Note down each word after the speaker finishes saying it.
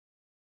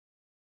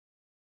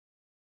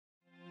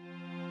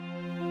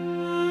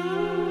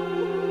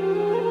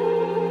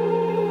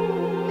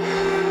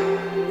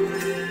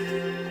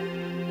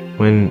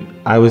When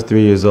I was 3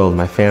 years old,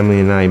 my family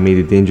and I made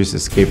a dangerous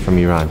escape from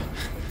Iran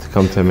to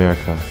come to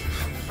America.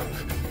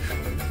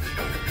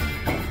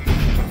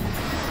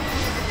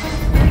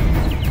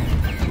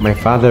 My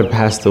father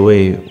passed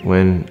away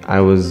when I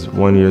was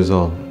 1 year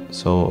old,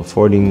 so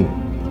affording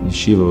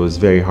yeshiva was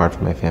very hard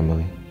for my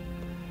family.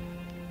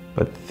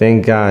 But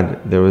thank God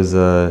there was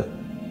a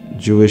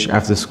Jewish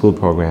after-school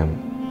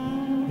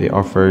program. They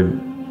offered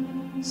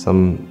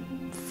some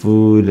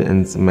food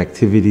and some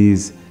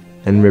activities,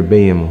 and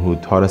Rebbeim who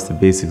taught us the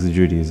basics of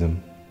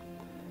Judaism.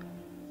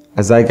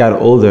 As I got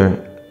older,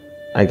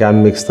 I got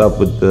mixed up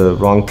with the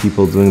wrong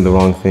people doing the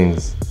wrong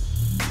things.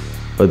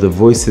 But the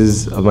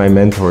voices of my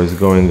mentors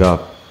growing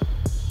up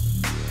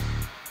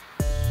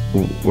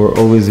were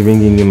always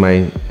ringing in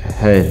my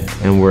head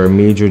and were a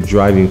major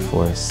driving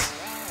force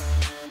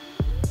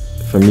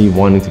for me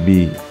wanting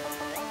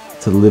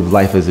to live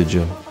life as a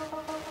Jew.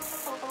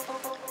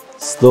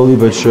 Slowly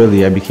but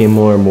surely, I became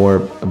more and more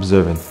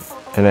observant,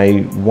 and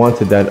I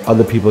wanted that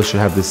other people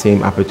should have the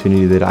same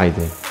opportunity that I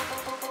did.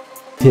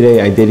 Today,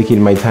 I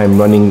dedicated my time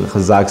running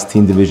CHAZAQ's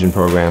teen division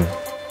program.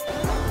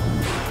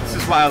 This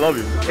is why I love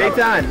you.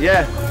 Eitan,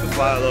 yeah. This is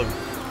why I love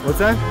you. What's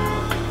that?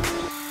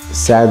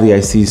 Sadly, I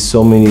see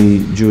so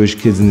many Jewish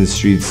kids in the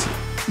streets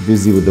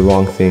busy with the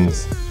wrong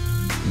things.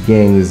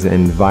 Gangs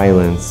and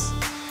violence,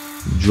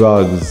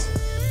 drugs.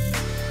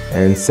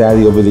 And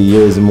sadly, over the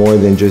years, more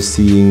than just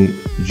seeing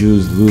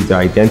Jews lose their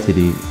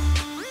identity,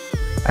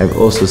 I've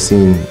also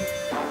seen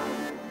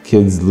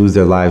kids lose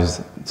their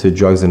lives to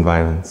drugs and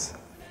violence.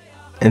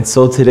 And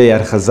so today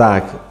at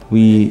CHAZAQ,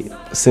 we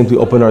simply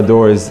open our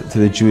doors to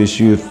the Jewish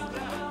youth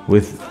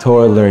with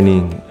Torah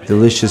learning,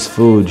 delicious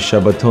food,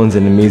 Shabbatons,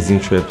 and amazing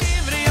trips.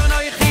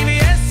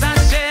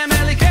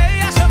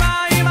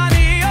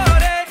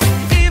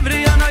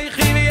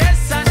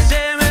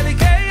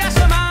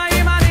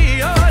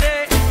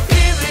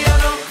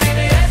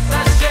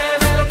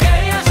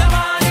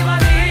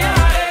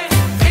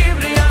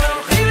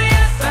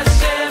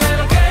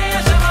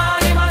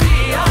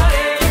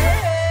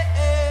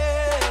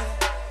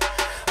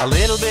 A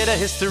little bit of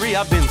history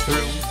I've been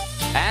through.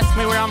 Ask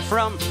me where I'm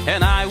from,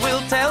 and I will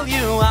tell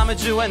you I'm a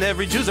Jew, and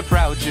every Jew's a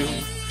proud Jew.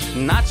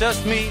 Not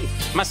just me,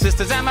 my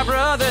sisters and my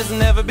brothers.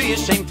 Never be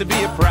ashamed to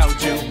be a proud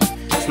Jew.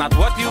 It's not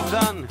what you've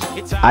done,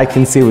 it's I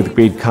can say with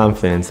great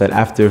confidence that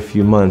after a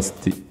few months,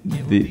 the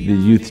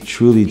youth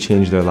truly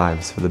changed their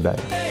lives for the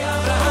better.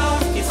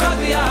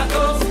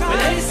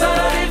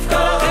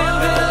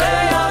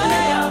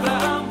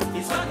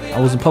 I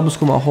was in public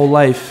school my whole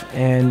life,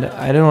 and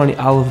I didn't know any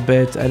aleph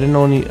bet. I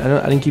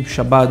didn't keep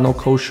Shabbat, no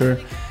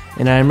kosher.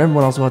 And I remember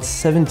when I was about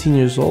 17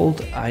 years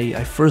old,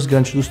 I first got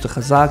introduced to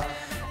CHAZAQ,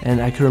 and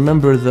I can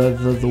remember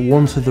the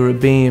warmth of the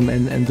Rebbeim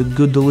and the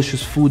good,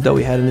 delicious food that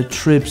we had, and the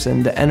trips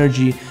and the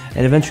energy,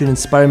 and eventually it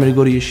inspired me to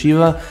go to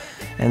yeshiva,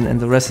 and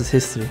the rest is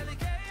history.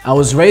 I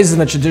was raised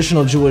in a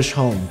traditional Jewish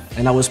home,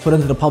 and I was put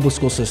into the public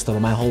school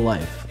system my whole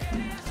life.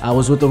 I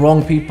was with the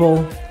wrong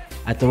people,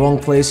 at the wrong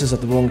places,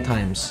 at the wrong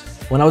times.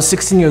 When I was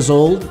 16 years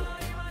old,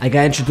 I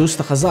got introduced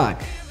to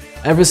CHAZAQ.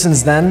 Ever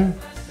since then,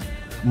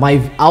 my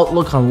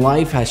outlook on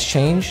life has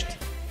changed,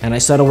 and I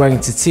started wearing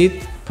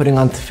tzitzit, putting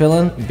on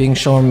tefillin, being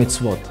shomer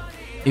mitzvot.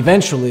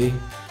 Eventually,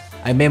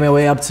 I made my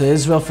way up to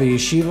Israel for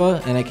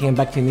yeshiva, and I came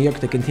back to New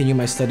York to continue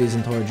my studies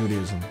in Torah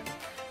Judaism.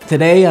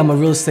 Today, I'm a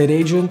real estate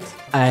agent.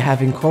 I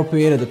have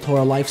incorporated the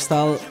Torah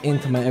lifestyle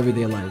into my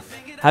everyday life.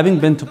 Having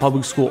been to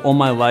public school all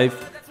my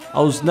life,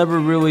 I was never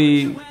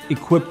really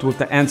equipped with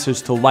the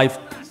answers to life,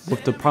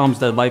 with the problems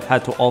that life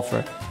had to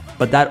offer.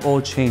 But that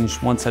all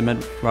changed once I met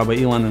Rabbi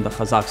Ilan and the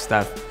CHAZAQ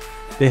staff.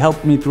 They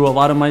helped me through a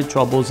lot of my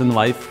troubles in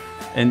life,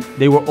 and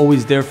they were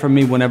always there for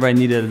me whenever I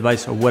needed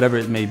advice or whatever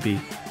it may be.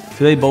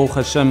 Today, Baruch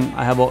Hashem,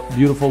 I have a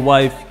beautiful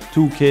wife,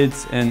 2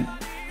 kids, and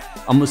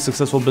I'm a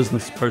successful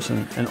business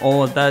person. And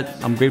all of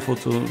that, I'm grateful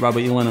to Rabbi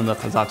Ilan and the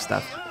CHAZAQ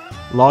staff.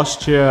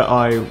 Last year,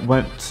 I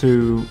went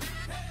to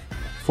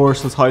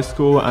Forest Hills High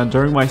School, and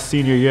during my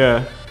senior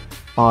year,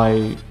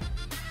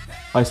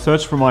 I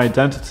searched for my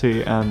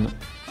identity and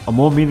a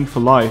more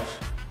meaningful life,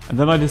 and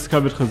then I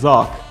discovered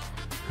CHAZAQ,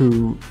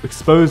 who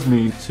exposed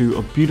me to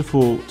a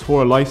beautiful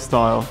Torah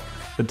lifestyle,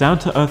 the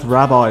down-to-earth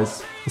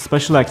rabbis, the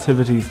special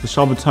activities, the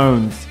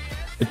Shabbatons.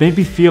 It made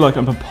me feel like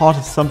I'm a part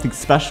of something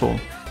special.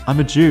 I'm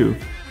a Jew.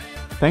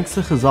 Thanks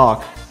to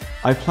CHAZAQ,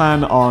 I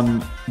plan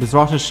on,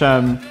 B'ezrat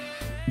Hashem,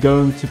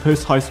 going to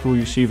post-high school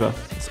yeshiva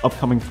this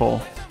upcoming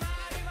fall.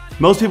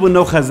 Most people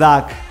know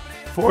CHAZAQ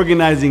for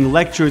organizing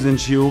lectures and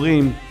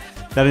shiurim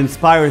that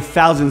inspire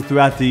thousands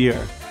throughout the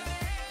year.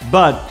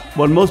 But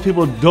what most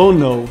people don't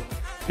know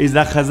is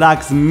that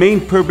CHAZAQ's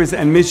main purpose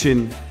and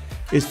mission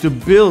is to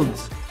build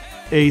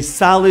a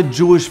solid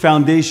Jewish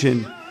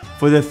foundation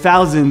for the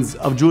thousands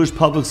of Jewish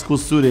public school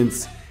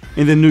students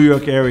in the New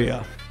York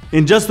area.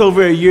 In just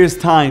over a year's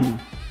time,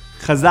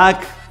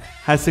 CHAZAQ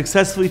has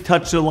successfully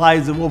touched the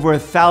lives of over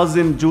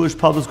 1,000 Jewish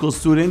public school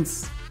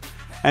students,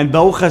 and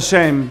Baruch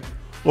Hashem,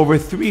 over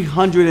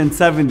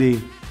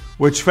 370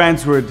 were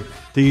transferred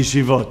to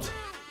yeshivot.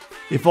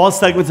 If all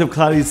segments of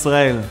Klal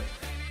Yisrael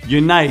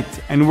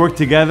unite and work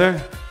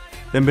together,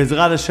 then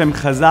Bezrat Hashem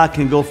CHAZAQ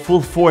can go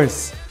full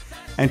force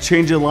and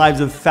change the lives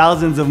of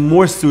thousands of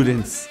more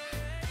students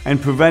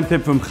and prevent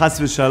them from chas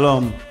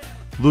v'shalom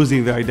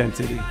losing their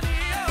identity.